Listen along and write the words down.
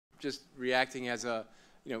just reacting as a,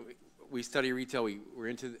 we study retail, we're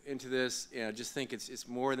into this, and I just think it's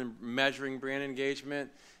more than measuring brand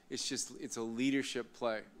engagement. It's a leadership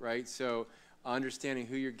play, right? So understanding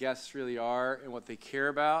who your guests really are and what they care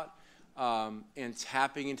about, and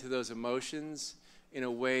tapping into those emotions in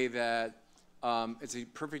a way that it's a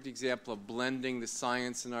perfect example of blending the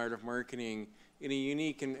science and art of marketing in a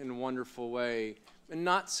unique and wonderful way, and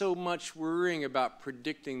not so much worrying about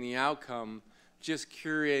predicting the outcome, just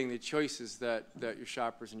curating the choices that your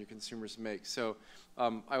shoppers and your consumers make. So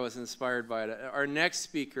I was inspired by it. Our next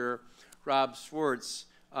speaker, Rob Schwartz,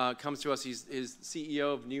 comes to us. He's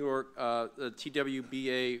CEO of New York, the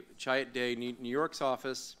TBWA ChiatDay New York's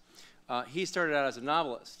office. He started out as a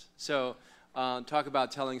novelist. So talk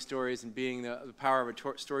about telling stories and being the power of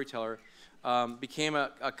a storyteller. Became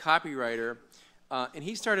a copywriter. And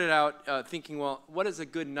he started out thinking, well, what does a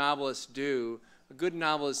good novelist do? A good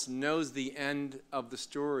novelist knows the end of the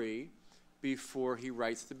story before he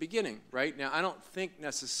writes the beginning, right? Now, I don't think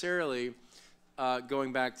necessarily,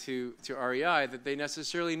 going back to REI, that they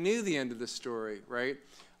necessarily knew the end of the story, right?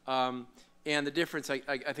 And the difference,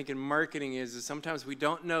 I think, in marketing is sometimes we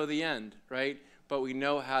don't know the end, right? But we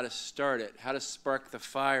know how to start it, how to spark the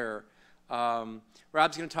fire.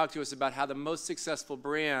 Rob's going to talk to us about how the most successful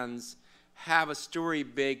brands have a story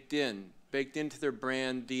baked into their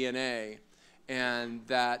brand DNA, and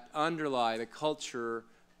that underlie the culture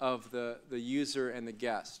of the user and the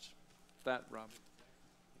guest. With that, Rob.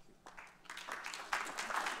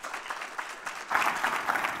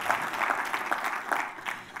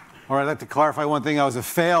 All right, I'd like to clarify one thing. I was a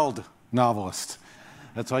failed novelist.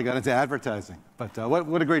 That's why I got into advertising. But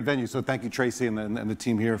what a great venue. So thank you, Tracy, and the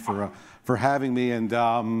team here for having me. And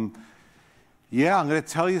yeah, I'm going to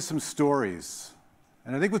tell you some stories.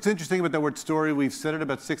 And I think what's interesting about that word story, we've said it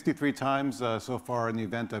about 63 times so far in the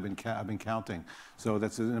event. I've been counting. So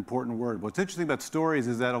that's an important word. What's interesting about stories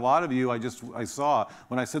is that a lot of you, I saw,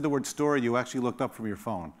 when I said the word story, you actually looked up from your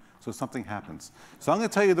phone. So something happens. So I'm going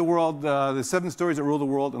to tell you the 7 stories that rule the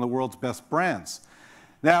world and the world's best brands.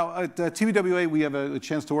 Now, at TBWA, we have a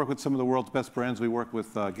chance to work with some of the world's best brands. We work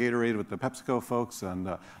with Gatorade, with the PepsiCo folks,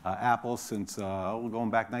 and Apple since going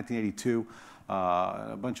back 1982.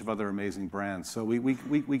 A bunch of other amazing brands. So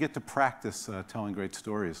we get to practice telling great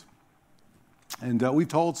stories. And we've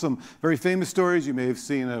told some very famous stories. You may have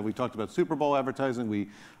seen, we talked about Super Bowl advertising.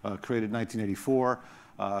 We created 1984.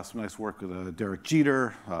 Some nice work with Derek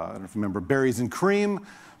Jeter. I don't know if you remember Berries and Cream.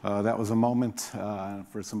 That was a moment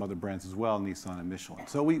for some other brands as well, Nissan and Michelin.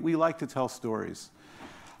 So we like to tell stories.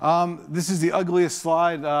 This is the ugliest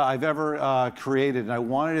slide I've ever created, and I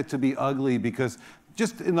wanted it to be ugly because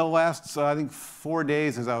just in the last, I think, 4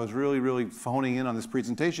 days, as I was really phoning in on this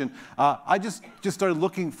presentation, I just started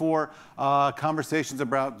looking for conversations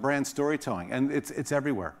about brand storytelling, and it's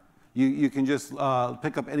everywhere. You can just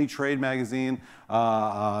pick up any trade magazine.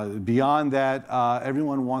 Beyond that,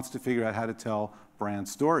 everyone wants to figure out how to tell brand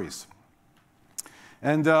stories.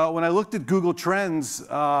 And when I looked at Google Trends,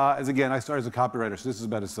 again, I started as a copywriter, so this is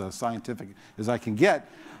about as scientific as I can get.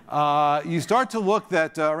 You start to look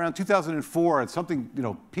that around 2004,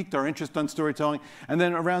 something piqued our interest on storytelling, and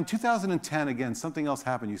then around 2010, again, something else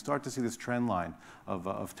happened. You start to see this trend line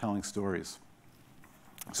of telling stories.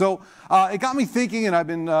 So it got me thinking, and I've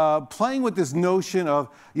been playing with this notion of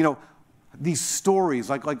these stories.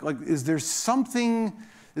 Like is there something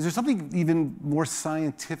even more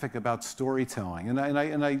scientific about storytelling? And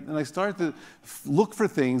I started to look for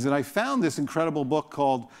things, and I found this incredible book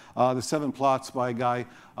called The 7 Plots by a guy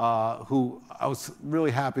who I was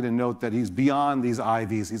really happy to note that he's beyond these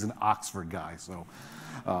Ivies. He's an Oxford guy, so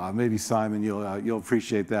maybe Simon, you'll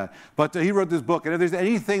appreciate that. But he wrote this book, and if there's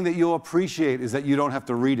anything that you'll appreciate is that you don't have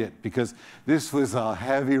to read it, because this was a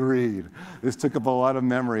heavy read. This took up a lot of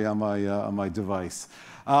memory on my device.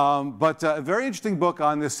 But a very interesting book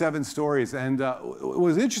on the 7 stories. And what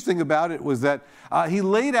was interesting about it was that he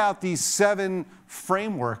laid out these 7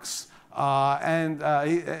 frameworks for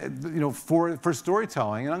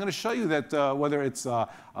storytelling. And I'm going to show you that whether it's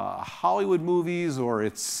Hollywood movies or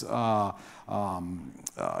it's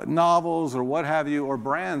novels or what have you, or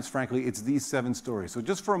brands, frankly, it's these 7 stories. So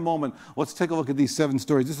just for a moment, let's take a look at these 7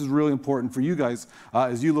 stories. This is really important for you guys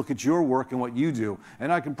as you look at your work and what you do.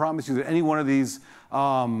 And I can promise you that any one of these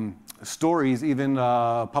stories, even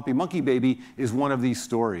Puppy Monkey Baby, is one of these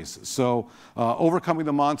stories. So Overcoming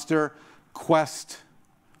the Monster, Quest,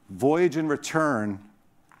 Voyage and Return,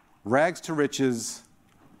 Rags to Riches,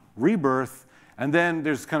 Rebirth, and then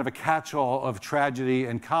there's kind of a catch-all of tragedy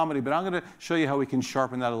and comedy, but I'm going to show you how we can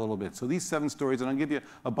sharpen that a little bit. So these 7 stories, and I'll give you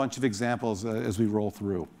a bunch of examples as we roll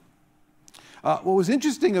through. What was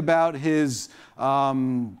interesting about his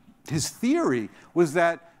his theory was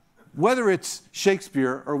that whether it's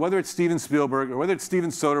Shakespeare or whether it's Steven Spielberg or whether it's Steven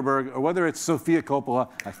Soderbergh or whether it's Sofia Coppola,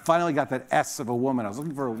 I finally got that S of a woman. I was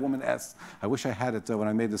looking for a woman S. I wish I had it when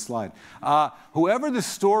I made the slide. Whoever the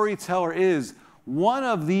storyteller is, one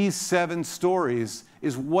of these 7 stories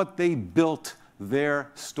is what they built their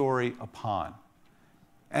story upon.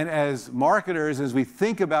 And as marketers, as we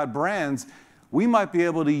think about brands, we might be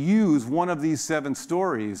able to use one of these 7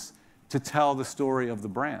 stories to tell the story of the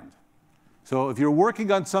brand. So if you're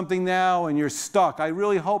working on something now and you're stuck, I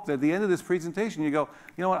really hope that at the end of this presentation you go,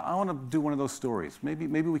 you know what, I want to do one of those stories. Maybe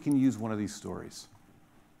we can use one of these stories.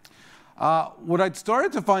 What I'd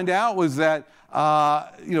started to find out was that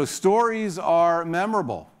stories are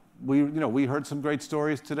memorable. We heard some great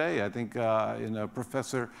stories today. I think in a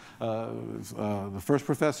professor, the first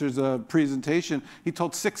professor's presentation, he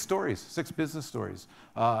told 6 stories, 6 business stories,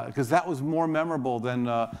 because that was more memorable than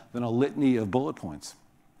a litany of bullet points.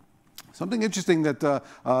 Something interesting that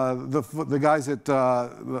the guys at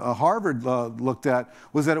Harvard looked at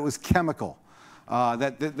was that it was chemical.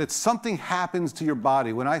 That something happens to your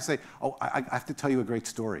body. When I say, oh, I have to tell you a great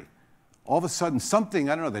story, all of a sudden something,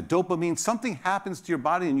 I don't know, the dopamine, something happens to your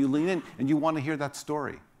body and you lean in and you want to hear that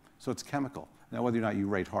story. So it's chemical. Now, whether or not you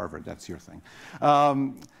rate Harvard, that's your thing.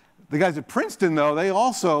 The guys at Princeton, though, they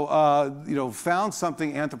also found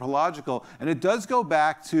something anthropological, and it does go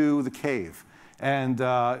back to the cave. And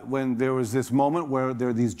when there was this moment where there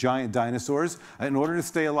were these giant dinosaurs, in order to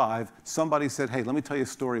stay alive, somebody said, hey, let me tell you a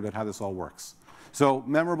story about how this all works. So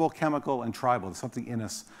memorable, chemical, and tribal. There's something in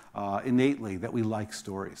us innately that we like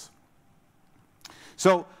stories.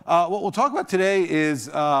 So what we'll talk about today is,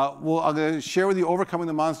 I'm going to share with you Overcoming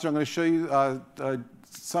the Monster. I'm going to show you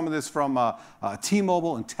some of this from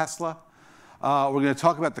T-Mobile and Tesla. We're going to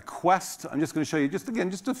talk about the Quest. I'm just going to show you,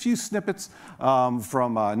 just a few snippets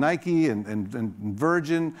from Nike and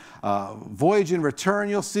Virgin. Voyage and Return,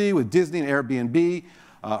 you'll see, with Disney and Airbnb.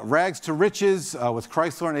 Rags to Riches with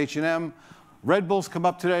Chrysler and H&M. Red Bull's come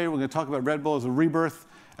up today. We're going to talk about Red Bull as a rebirth.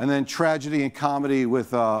 And then tragedy and comedy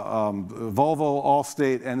with Volvo,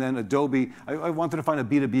 Allstate, and then Adobe. I wanted to find a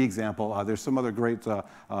B2B example. There's some other great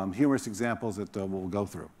humorous examples that we'll go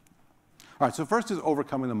through. All right, so first is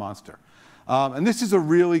Overcoming the Monster. And this is a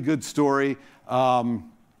really good story.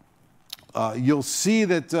 You'll see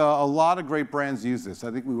that a lot of great brands use this. I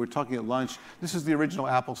think we were talking at lunch. This is the original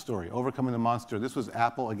Apple story, Overcoming the Monster. This was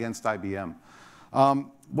Apple against IBM.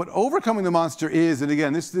 What Overcoming the Monster is, and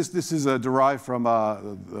again, this is derived from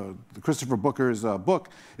Christopher Booker's book,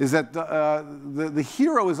 is that the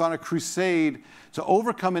hero is on a crusade to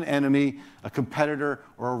overcome an enemy, a competitor,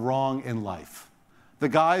 or a wrong in life. The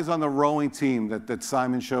guys on the rowing team that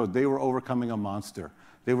Simon showed, they were overcoming a monster.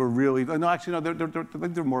 They were really, no, actually, no,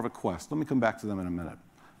 they're more of a quest. Let me come back to them in a minute.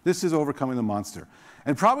 This is Overcoming the Monster.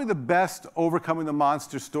 And probably the best Overcoming the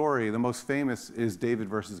Monster story, the most famous, is David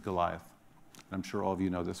versus Goliath. I'm sure all of you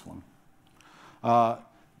know this one.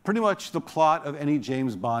 Pretty much the plot of any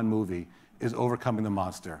James Bond movie is Overcoming the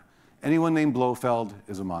Monster. Anyone named Blofeld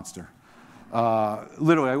is a monster.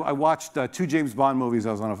 Literally, I watched 2 James Bond movies.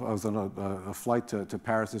 I was on a flight to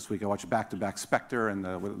Paris this week. I watched back-to-back Spectre and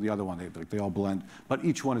the other one. They all blend. But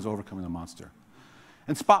each one is Overcoming the Monster.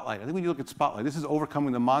 And Spotlight. I think when you look at Spotlight, this is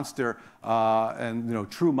Overcoming the Monster and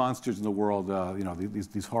true monsters in the world,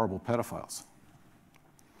 these horrible pedophiles.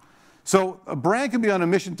 So a brand can be on a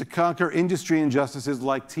mission to conquer industry injustices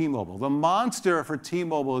like T-Mobile. The monster for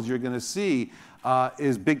T-Mobile, as you're going to see,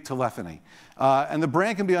 is big telephony. And the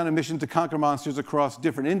brand can be on a mission to conquer monsters across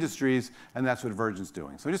different industries, and that's what Virgin's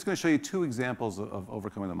doing. So I'm just going to show you 2 examples of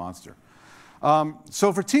Overcoming the Monster.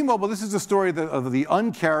 So for T-Mobile, this is the story of the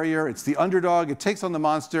uncarrier. It's the underdog. It takes on the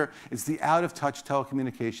monster. It's the out-of-touch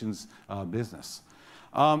telecommunications business.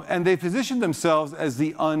 And they positioned themselves as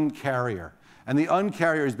the uncarrier. And the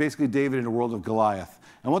uncarrier is basically David in a world of Goliath.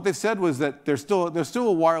 And what they've said was that they're still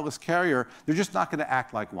a wireless carrier. They're just not going to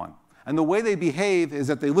act like one. And the way they behave is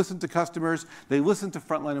that they listen to customers, they listen to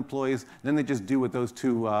frontline employees, then they just do what those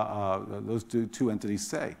two entities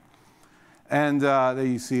say. And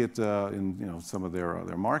you see it in some of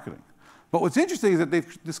their marketing. But what's interesting is that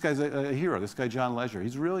this guy's a hero. This guy, John Legere,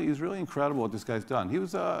 he's really incredible what this guy's done. He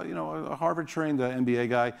was a Harvard-trained MBA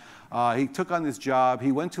guy. He took on this job.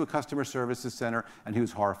 He went to a customer services center, and he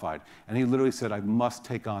was horrified. And he literally said, I must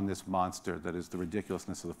take on this monster that is the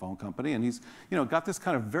ridiculousness of the phone company. And he's got this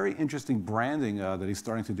kind of very interesting branding that he's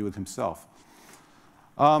starting to do with himself.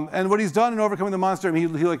 And what he's done in Overcoming the Monster, I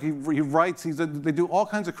mean, he writes, they do all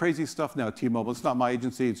kinds of crazy stuff now at T-Mobile. It's not my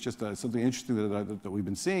agency, it's just something interesting that we've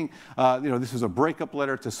been seeing. This is a breakup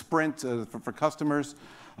letter to Sprint for customers.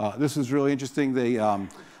 This was really interesting.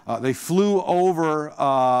 They flew over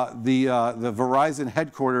the Verizon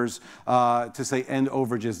headquarters to say end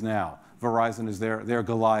overages now. Verizon is their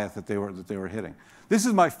Goliath that they were hitting. This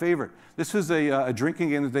is my favorite. This was a drinking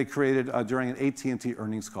game that they created during an AT&T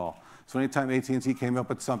earnings call. So anytime AT&T came up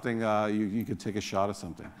with something, you could take a shot of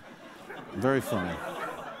something. Very funny.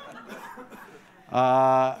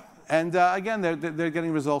 Again, they're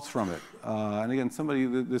getting results from it. And again, somebody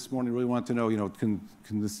this morning really wanted to know, can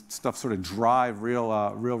this stuff sort of drive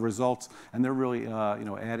real results? And they're really,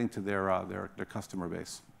 adding to their customer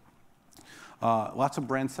base. Lots of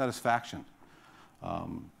brand satisfaction.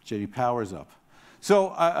 J.D. Power's up.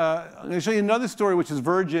 So I'm going to show you another story, which is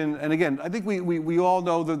Virgin. And again, I think we all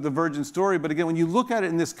know the Virgin story. But again, when you look at it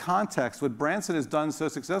in this context, what Branson has done so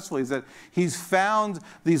successfully is that he's found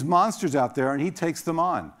these monsters out there, and he takes them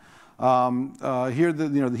on. Here,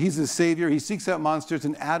 he's the savior. He seeks out monsters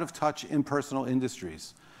in out-of-touch, impersonal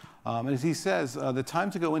industries. And as he says, the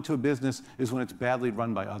time to go into a business is when it's badly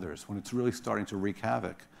run by others, when it's really starting to wreak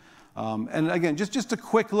havoc. And again, just a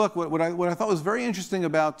quick look, what I thought was very interesting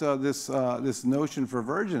about this notion for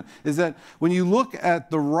Virgin is that when you look at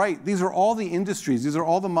the right, these are all the industries, these are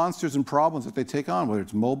all the monsters and problems that they take on, whether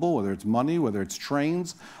it's mobile, whether it's money, whether it's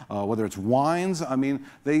trains, whether it's wines. I mean,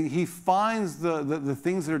 he finds the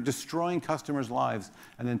things that are destroying customers' lives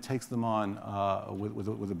and then takes them on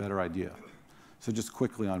with a better idea. So just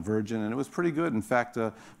quickly on Virgin, and it was pretty good. In fact,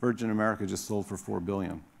 Virgin America just sold for $4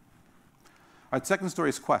 billion. All right, second story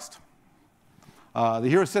is Quest. The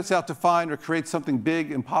hero sets out to find or create something big,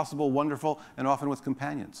 impossible, wonderful, and often with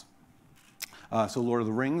companions. So Lord of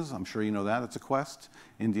the Rings, I'm sure you know that. It's a quest.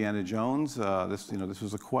 Indiana Jones, this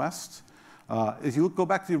was a quest. If you go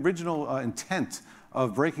back to the original intent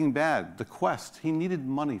of Breaking Bad, the quest, he needed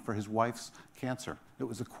money for his wife's cancer. It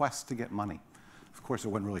was a quest to get money. Of course, it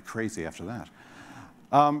went really crazy after that.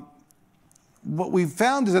 What we've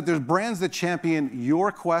found is that there's brands that champion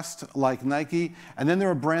your quest, like Nike, and then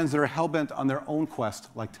there are brands that are hell-bent on their own quest,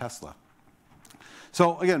 like Tesla.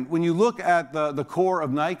 So again, when you look at the core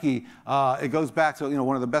of Nike, it goes back to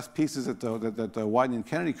one of the best pieces that Wieden and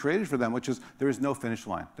Kennedy created for them, which is there is no finish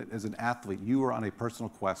line. That as an athlete, you are on a personal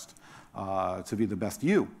quest to be the best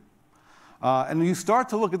you. And you start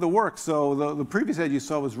to look at the work. So the previous ad you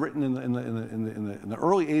saw was written in the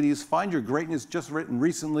early 80s. Find Your Greatness, just written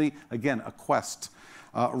recently. Again, a quest.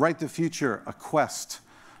 Write the Future, a quest.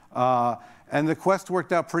 And the quest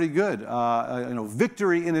worked out pretty good.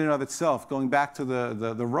 Victory in and of itself, going back to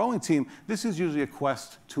the rowing team, this is usually a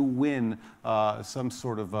quest to win some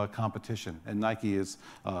sort of competition. And Nike is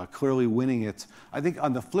clearly winning it. I think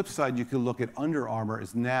on the flip side, you could look at Under Armour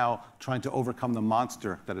is now trying to overcome the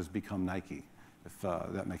monster that has become Nike, if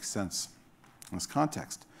that makes sense in this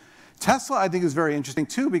context. Tesla, I think, is very interesting,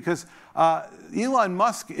 too, because Elon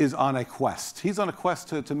Musk is on a quest. He's on a quest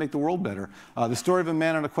to make the world better. The story of a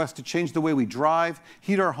man on a quest to change the way we drive,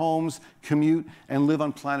 heat our homes, commute, and live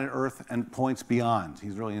on planet Earth and points beyond.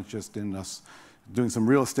 He's really interested in us doing some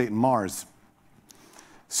real estate in Mars.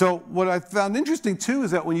 So what I found interesting, too, is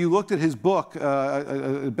that when you looked at his book,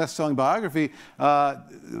 a best-selling biography,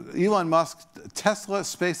 Elon Musk, Tesla,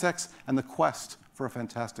 SpaceX, and the quest for a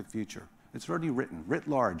fantastic future. It's already written, writ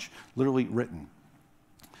large, literally written.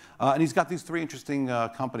 And he's got these three interesting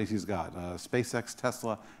companies he's got, SpaceX,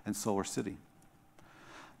 Tesla, and Solar City.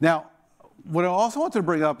 Now, what I also want to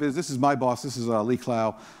bring up is, this is my boss, this is Lee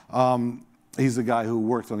Clow. He's the guy who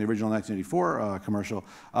worked on the original 1984 commercial.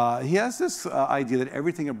 He has this idea that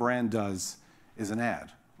everything a brand does is an ad,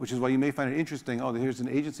 which is why you may find it interesting, oh, here's an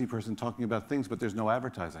agency person talking about things, but there's no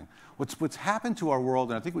advertising. What's happened to our world,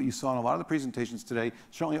 and I think what you saw in a lot of the presentations today,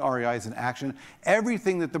 certainly REI is in action,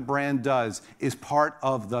 everything that the brand does is part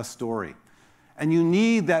of the story. And you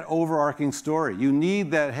need that overarching story. You need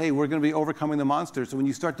that, hey, we're going to be overcoming the monster. So when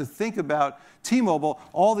you start to think about T-Mobile,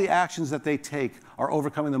 all the actions that they take are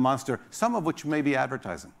overcoming the monster, some of which may be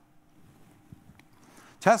advertising.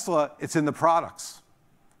 Tesla, it's in the products.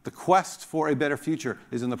 The quest for a better future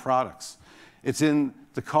is in the products. It's in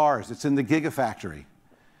the cars. It's in the Gigafactory.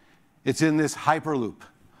 It's in this Hyperloop.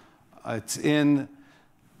 It's in,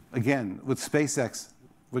 again, with SpaceX,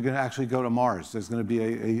 we're going to actually go to Mars. There's going to be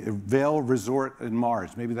a Vail resort in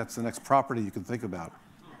Mars. Maybe that's the next property you can think about.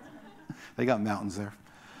 They got mountains there.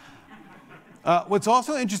 What's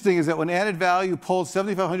also interesting is that when Added Value polled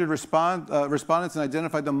 7,500 respondents and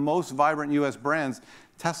identified the most vibrant US brands,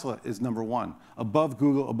 Tesla is #1, above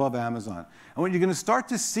Google, above Amazon. And what you're going to start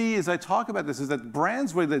to see as I talk about this is that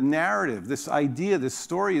brands where the narrative, this idea, this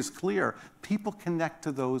story is clear, people connect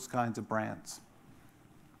to those kinds of brands.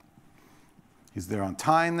 He's there on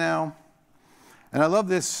time now. And I love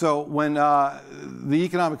this. So when the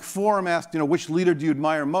Economic Forum asked, which leader do you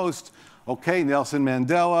admire most? Okay, Nelson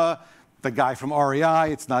Mandela, the guy from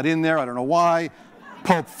REI, it's not in there, I don't know why,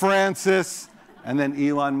 Pope Francis, and then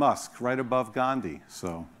Elon Musk, right above Gandhi.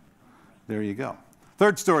 So there you go.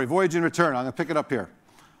 Third story, voyage and return. I'm going to pick it up here.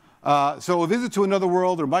 So a visit to another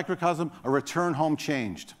world or microcosm, a return home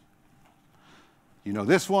changed. You know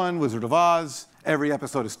this one, Wizard of Oz, every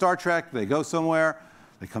episode of Star Trek, they go somewhere,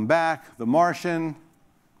 they come back, The Martian.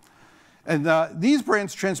 And these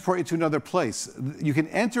brands transport you to another place. You can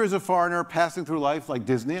enter as a foreigner, passing through life like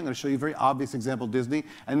Disney. I'm going to show you a very obvious example of Disney.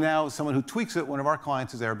 And now someone who tweaks it, one of our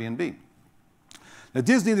clients is Airbnb. Now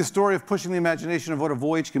Disney, the story of pushing the imagination of what a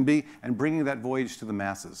voyage can be and bringing that voyage to the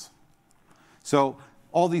masses. So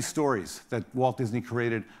all these stories that Walt Disney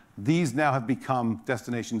created, these now have become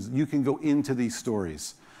destinations. You can go into these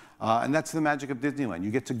stories. And that's the magic of Disneyland.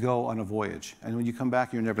 You get to go on a voyage. And when you come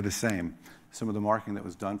back, you're never the same. Some of the marketing that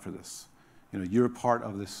was done for this. You're a part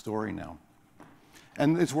of this story now.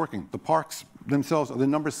 And it's working. The parks themselves are the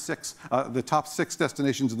the top 6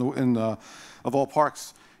 destinations of all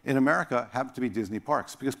parks in America happen to be Disney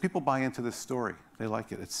parks because people buy into this story. They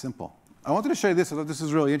like it. It's simple. I wanted to show you this. I thought this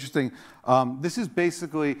is really interesting. This is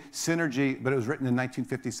basically Synergy, but it was written in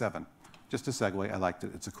 1957. Just a segue. I liked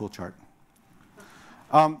it. It's a cool chart.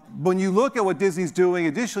 When you look at what Disney's doing,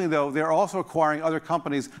 additionally, though, they're also acquiring other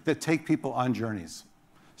companies that take people on journeys.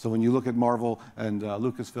 So when you look at Marvel and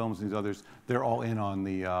Lucasfilms and these others, they're all in on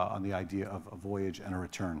the idea of a voyage and a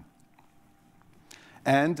return.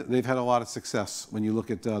 And they've had a lot of success when you look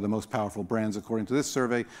at the most powerful brands, according to this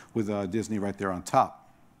survey, with Disney right there on top.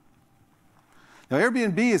 Now,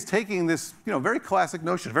 Airbnb is taking this very classic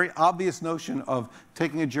notion, very obvious notion of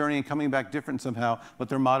taking a journey and coming back different somehow, but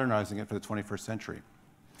they're modernizing it for the 21st century.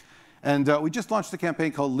 And we just launched a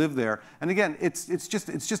campaign called Live There. And again, it's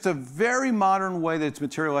just a very modern way that it's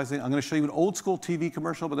materializing. I'm going to show you an old school TV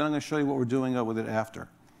commercial, but then I'm going to show you what we're doing with it after.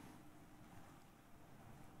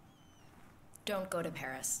 Don't go to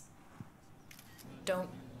Paris. Don't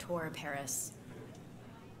tour Paris.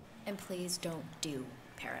 And please don't do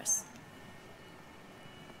Paris.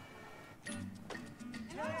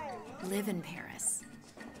 Live in Paris.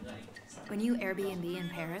 When you Airbnb in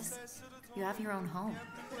Paris, you have your own home.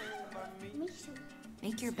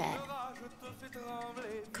 Make your bed.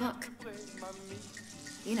 Cook.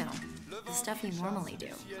 The stuff you normally do.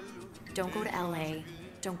 Don't go to LA.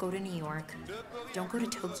 Don't go to New York. Don't go to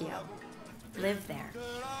Tokyo. Live there.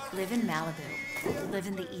 Live in Malibu. Live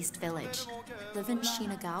in the East Village. Live in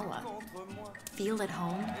Shinagawa. Feel at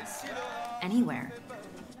home. Anywhere.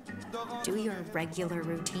 Do your regular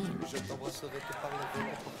routine.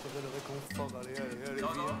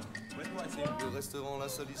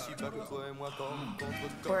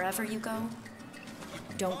 Wherever you go,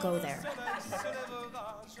 don't go there.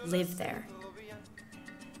 Live there.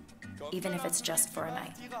 Even if it's just for a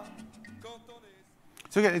night.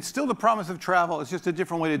 So again, it's still the promise of travel. It's just a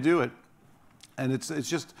different way to do it. And it's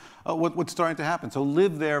just what's starting to happen. So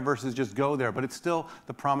live there versus just go there. But it's still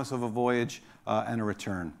the promise of a voyage and a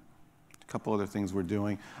return. A couple other things we're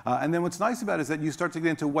doing. And then what's nice about it is that you start to get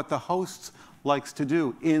into what the host likes to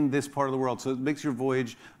do in this part of the world. So it makes your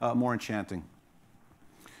voyage more enchanting.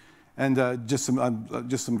 And just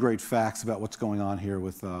some great facts about what's going on here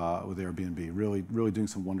with Airbnb. Really doing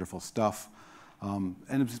some wonderful stuff. The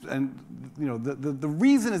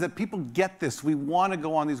reason is that people get this. We want to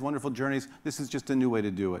go on these wonderful journeys. This is just a new way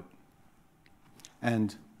to do it.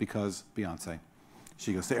 And because Beyonce,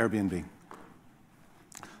 she goes to Airbnb.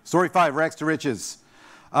 Story 5, rags to riches.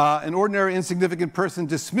 An ordinary, insignificant person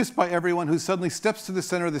dismissed by everyone who suddenly steps to the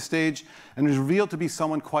center of the stage and is revealed to be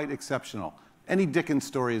someone quite exceptional. Any Dickens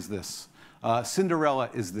story is this. Cinderella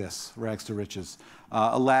is this, rags to riches.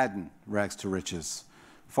 Aladdin, rags to riches.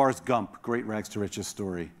 Forrest Gump, great rags to riches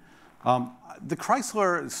story. The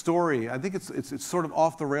Chrysler story, I think it's sort of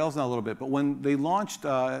off the rails now a little bit, but when they launched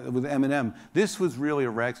with M&M, this was really a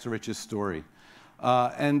rags to riches story.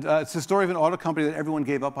 It's the story of an auto company that everyone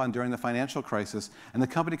gave up on during the financial crisis, and the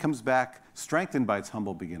company comes back strengthened by its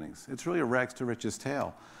humble beginnings. It's really a rags to riches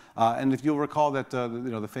tale. And if you'll recall that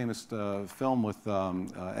the famous film with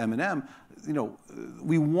M&M,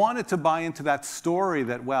 we wanted to buy into that story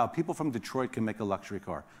that, wow, people from Detroit can make a luxury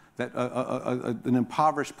car, that an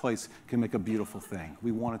impoverished place can make a beautiful thing.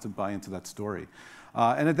 We wanted to buy into that story.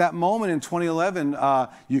 And at that moment in 2011,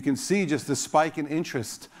 you can see just the spike in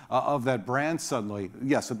interest of that brand suddenly.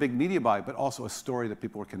 Yes, a big media buy, but also a story that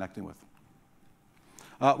people were connecting with.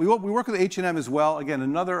 We work with H&M as well. Again,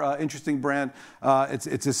 another interesting brand.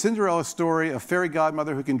 It's a Cinderella story, a fairy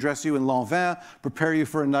godmother who can dress you in Lanvin, prepare you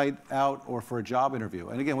for a night out or for a job interview.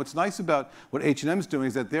 And again, what's nice about what H&M is doing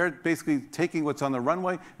is that they're basically taking what's on the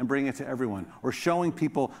runway and bringing it to everyone, or showing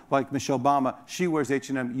people like Michelle Obama, she wears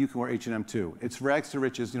H&M, you can wear H&M too. It's rags to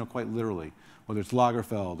riches, quite literally, whether it's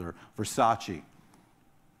Lagerfeld or Versace.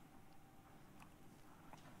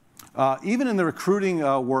 Even in the recruiting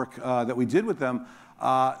work that we did with them,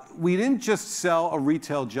 we didn't just sell a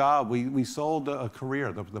retail job. We sold a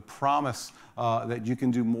career, the promise that you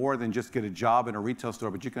can do more than just get a job in a retail store,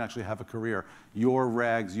 but you can actually have a career. Your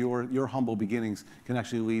rags, your humble beginnings can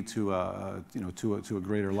actually lead to a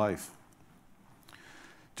greater life.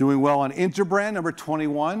 Doing well on Interbrand, number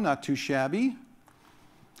 21, not too shabby.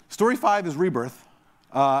 Story 5 is Rebirth.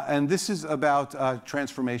 And this is about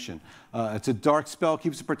transformation. It's a dark spell,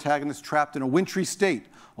 keeps the protagonist trapped in a wintry state.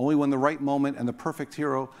 Only when the right moment and the perfect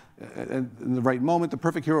hero, the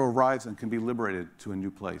perfect hero arrives and can be liberated to a new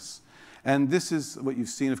place. And this is what you've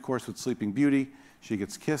seen, of course, with Sleeping Beauty. She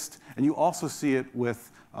gets kissed. And you also see it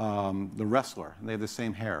with the wrestler. And they have the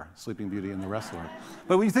same hair, Sleeping Beauty and the wrestler.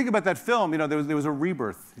 But when you think about that film, there was a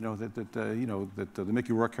rebirth, that the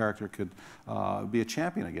Mickey Rourke character could be a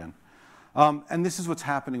champion again. And this is what's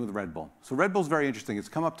happening with Red Bull. So Red Bull's very interesting. It's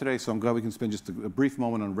come up today, so I'm glad we can spend just a brief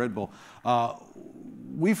moment on Red Bull.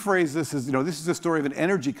 We phrase this as, this is a story of an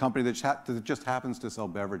energy company that just happens to sell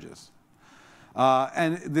beverages.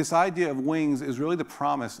 And this idea of wings is really the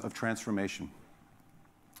promise of transformation.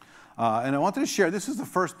 And I wanted to share, this is the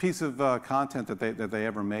first piece of content that they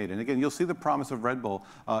ever made. And again, you'll see the promise of Red Bull,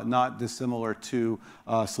 not dissimilar to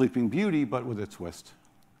Sleeping Beauty, but with a twist.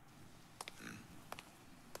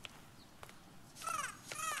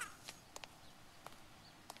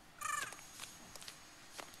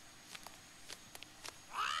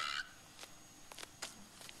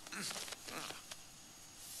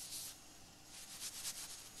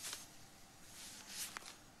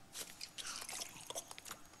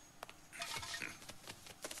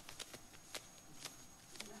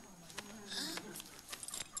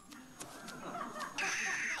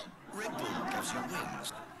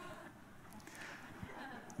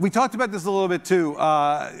 We talked about this a little bit too.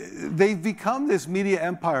 They've become this media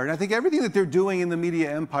empire, and I think everything that they're doing in the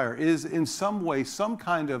media empire is in some way some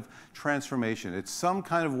kind of transformation. It's some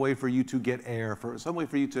kind of way for you to get air, some way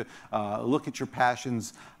for you to look at your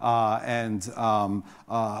passions and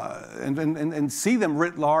see them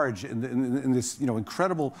writ large in this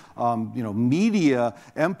incredible media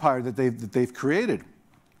empire that they've created.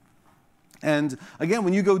 And again,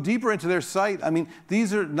 when you go deeper into their site,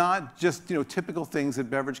 these are not just typical things that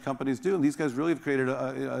beverage companies do. And these guys really have created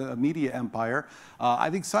a media empire. I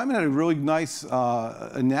think Simon had a really nice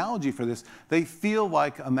analogy for this. They feel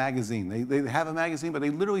like a magazine. They have a magazine, but they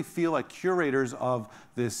literally feel like curators of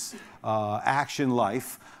this action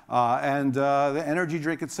life. And the energy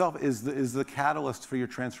drink itself is the catalyst for your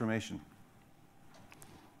transformation.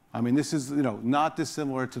 This is not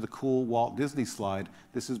dissimilar to the cool Walt Disney slide.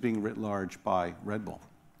 This is being writ large by Red Bull.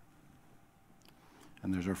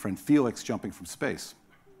 And there's our friend Felix jumping from space.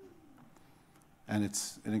 And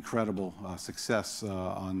it's an incredible success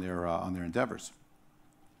on their endeavors.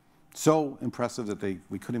 So impressive that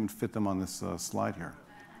we couldn't even fit them on this slide here.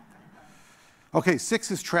 Okay,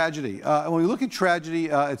 6 is tragedy. When we look at tragedy,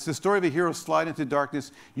 it's the story of a hero slide into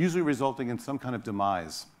darkness, usually resulting in some kind of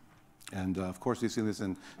demise. And of course, we've seen this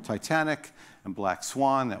in Titanic and Black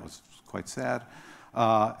Swan. That was quite sad.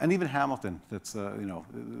 And even Hamilton. That's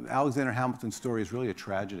Alexander Hamilton's story is really a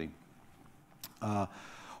tragedy.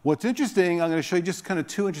 What's interesting, I'm going to show you just kind of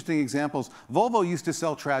 2 interesting examples. Volvo used to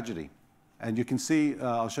sell tragedy. And you can see,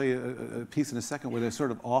 I'll show you a piece in a second where they're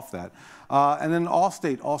sort of off that. And then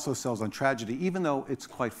Allstate also sells on tragedy, even though it's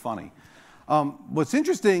quite funny. What's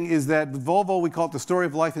interesting is that Volvo, we call it the story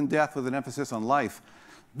of life and death with an emphasis on life.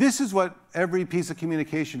 This is what every piece of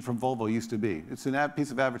communication from Volvo used to be. It's a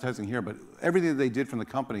piece of advertising here, but everything that they did from the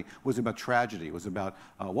company was about tragedy. It was about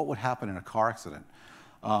what would happen in a car accident.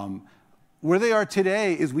 Where they are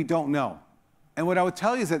today is we don't know. And what I would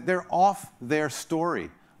tell you is that they're off their story.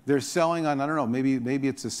 They're selling on, I don't know, maybe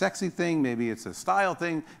it's a sexy thing, maybe it's a style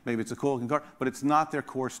thing, maybe it's a cool looking car, but it's not their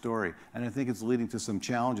core story. And I think it's leading to some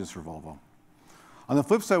challenges for Volvo. On the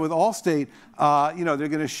flip side, with Allstate, they're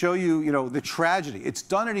going to show you, the tragedy. It's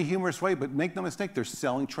done in a humorous way, but make no mistake, they're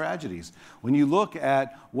selling tragedies. When you look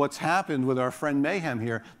at what's happened with our friend Mayhem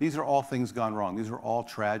here, these are all things gone wrong. These are all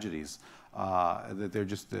tragedies that they're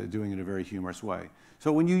just doing in a very humorous way.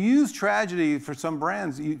 So when you use tragedy for some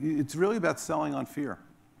brands, it's really about selling on fear.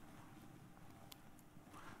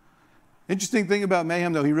 Interesting thing about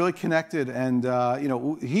Mayhem, though, he really connected, and you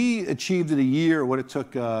know, he achieved in a year what it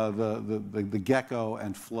took the Gecko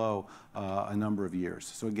and Flow a number of years.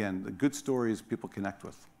 So again, the good stories people connect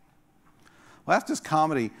with. Well, that's just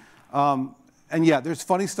comedy, and yeah, there's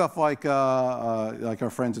funny stuff like our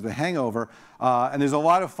friends at The Hangover, and there's a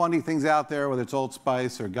lot of funny things out there, whether it's Old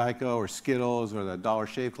Spice or Geico or Skittles or the Dollar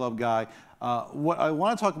Shave Club guy. What I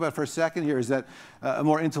want to talk about for a second here is that a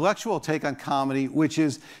more intellectual take on comedy, which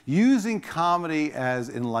is using comedy as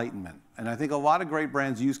enlightenment. And I think a lot of great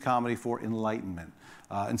brands use comedy for enlightenment.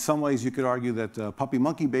 In some ways, you could argue that Puppy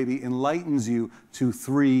Monkey Baby enlightens you to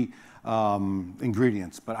 3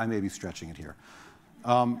 ingredients, but I may be stretching it here.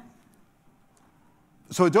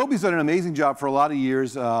 So Adobe's done an amazing job for a lot of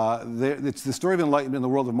years. It's the story of enlightenment in the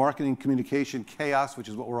world of marketing, communication, chaos, which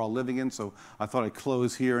is what we're all living in. So I thought I'd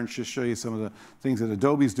close here and just show you some of the things that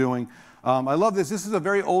Adobe's doing. I love this. This is a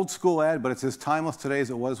very old school ad, but it's as timeless today as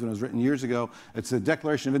it was when it was written years ago. It's the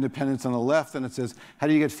Declaration of Independence on the left, and it says, how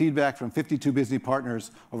do you get feedback from 52 Disney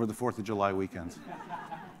partners over the 4th of July weekend?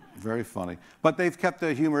 Very funny. But they've kept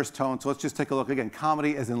a humorous tone, so let's just take a look again.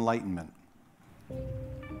 Comedy as enlightenment.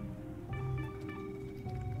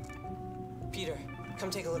 Peter,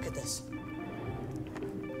 come take a look at this.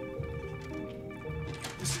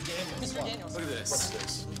 Mr. Daniels. Look at this. What's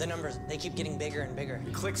this? The numbers, they keep getting bigger and bigger.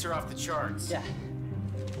 The clicks are off the charts. Yeah.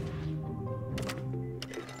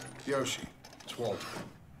 Yoshi, it's Walter.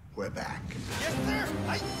 We're back. Yes, sir.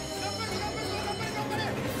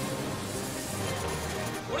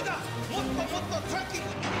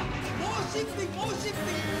 More shipping.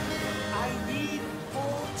 I need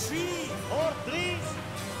more trees. More trees?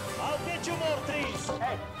 I'll get you more trees.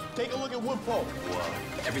 Hey, take a look at wood pulp.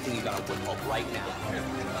 Everything you got on wood pulp right now.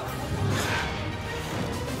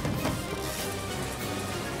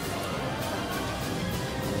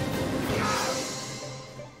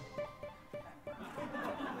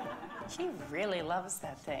 He really loves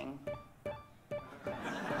that thing.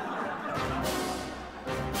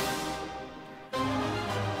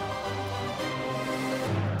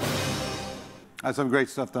 That's some great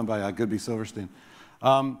stuff done by Goodby Silverstein.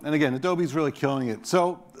 And again, Adobe's really killing it.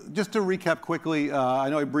 So just to recap quickly, I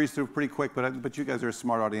know I breezed through pretty quick, but you guys are a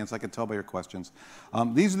smart audience. I can tell by your questions.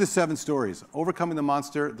 These are the 7 stories: Overcoming the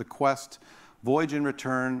Monster, The Quest, Voyage and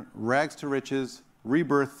Return, Rags to Riches,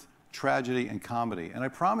 Rebirth, Tragedy, and Comedy. And I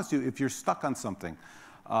promise you, if you're stuck on something,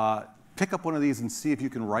 pick up one of these and see if you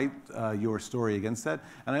can write your story against that.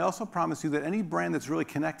 And I also promise you that any brand that's really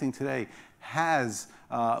connecting today has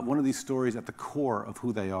one of these stories at the core of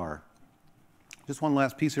who they are. Just one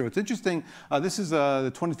last piece here. It's interesting. This is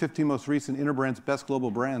the 2015 most recent Interbrand's Best Global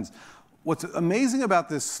Brands. What's amazing about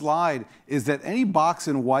this slide is that any box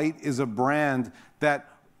in white is a brand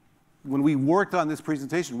that, when we worked on this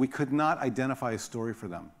presentation, we could not identify a story for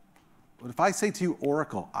them. But if I say to you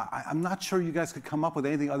Oracle, I'm not sure you guys could come up with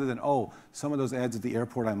anything other than, oh, some of those ads at the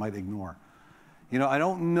airport I might ignore. You know, I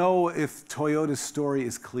don't know if Toyota's story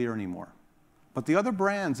is clear anymore. But the other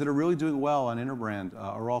brands that are really doing well on Interbrand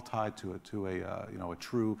are all tied to a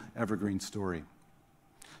true evergreen story.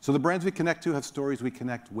 So the brands we connect to have stories we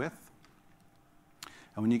connect with.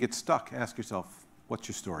 And when you get stuck, ask yourself, what's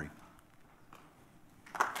your story?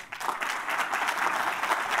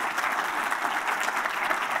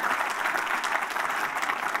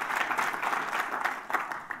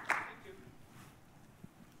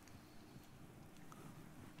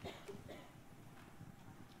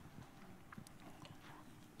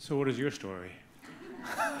 So what is your story?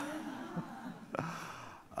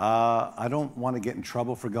 I don't want to get in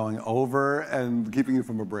trouble for going over and keeping you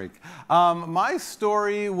from a break. My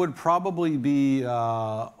story would probably be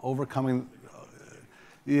overcoming.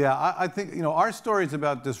 I think our story is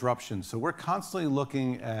about disruption. So we're constantly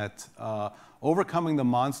looking at overcoming the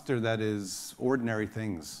monster that is ordinary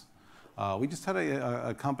things. We just had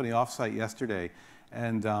a company offsite yesterday,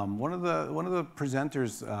 and one of the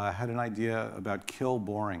presenters had an idea about kill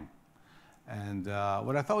boring. And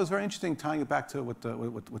what I thought was very interesting, tying it back to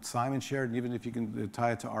what Simon shared, and even if you can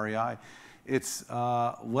tie it to REI, it's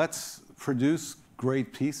let's produce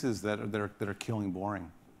great pieces that are killing boring.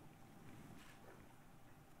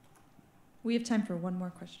 We have time for one more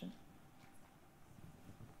question.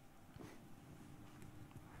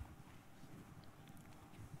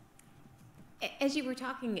 As you were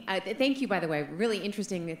talking, thank you, by the way, really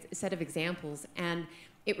interesting set of examples. And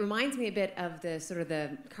it reminds me a bit of the sort of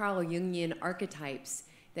the Carl Jungian archetypes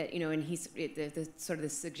that, and he's the sort of the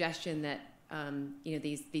suggestion that,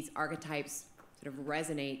 these archetypes sort of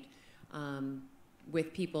resonate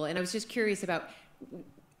with people. And I was just curious about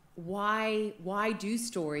why do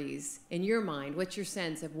stories, in your mind, what's your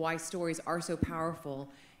sense of why stories are so powerful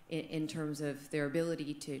in terms of their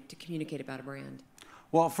ability to communicate about a brand?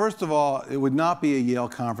 Well, first of all, it would not be a Yale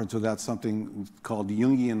conference without something called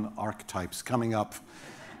Jungian archetypes coming up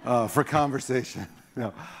for conversation.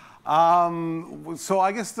 No. So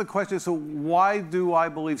I guess the question is, so why do I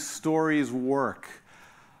believe stories work?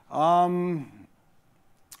 I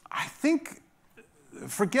think,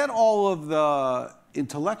 forget all of the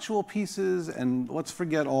intellectual pieces, and let's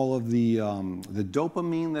forget all of the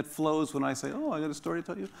dopamine that flows when I say, oh, I got a story to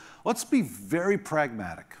tell you. Let's be very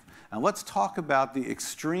pragmatic, and let's talk about the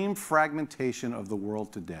extreme fragmentation of the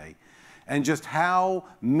world today, and just how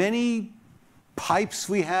many pipes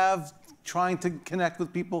we have trying to connect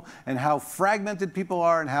with people, and how fragmented people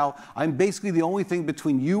are, and how I'm basically the only thing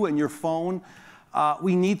between you and your phone.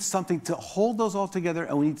 We need something to hold those all together,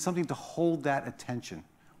 and we need something to hold that attention.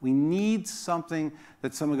 We need something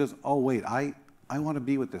that someone goes, oh, wait, I want to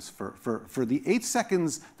be with this for the 8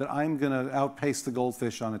 seconds that I'm going to outpace the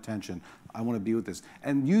goldfish on attention. I want to be with this.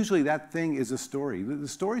 And usually that thing is a story. The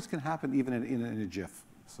stories can happen even in a GIF.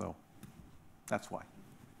 So that's why.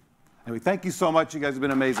 Anyway, thank you so much. You guys have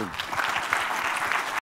been amazing.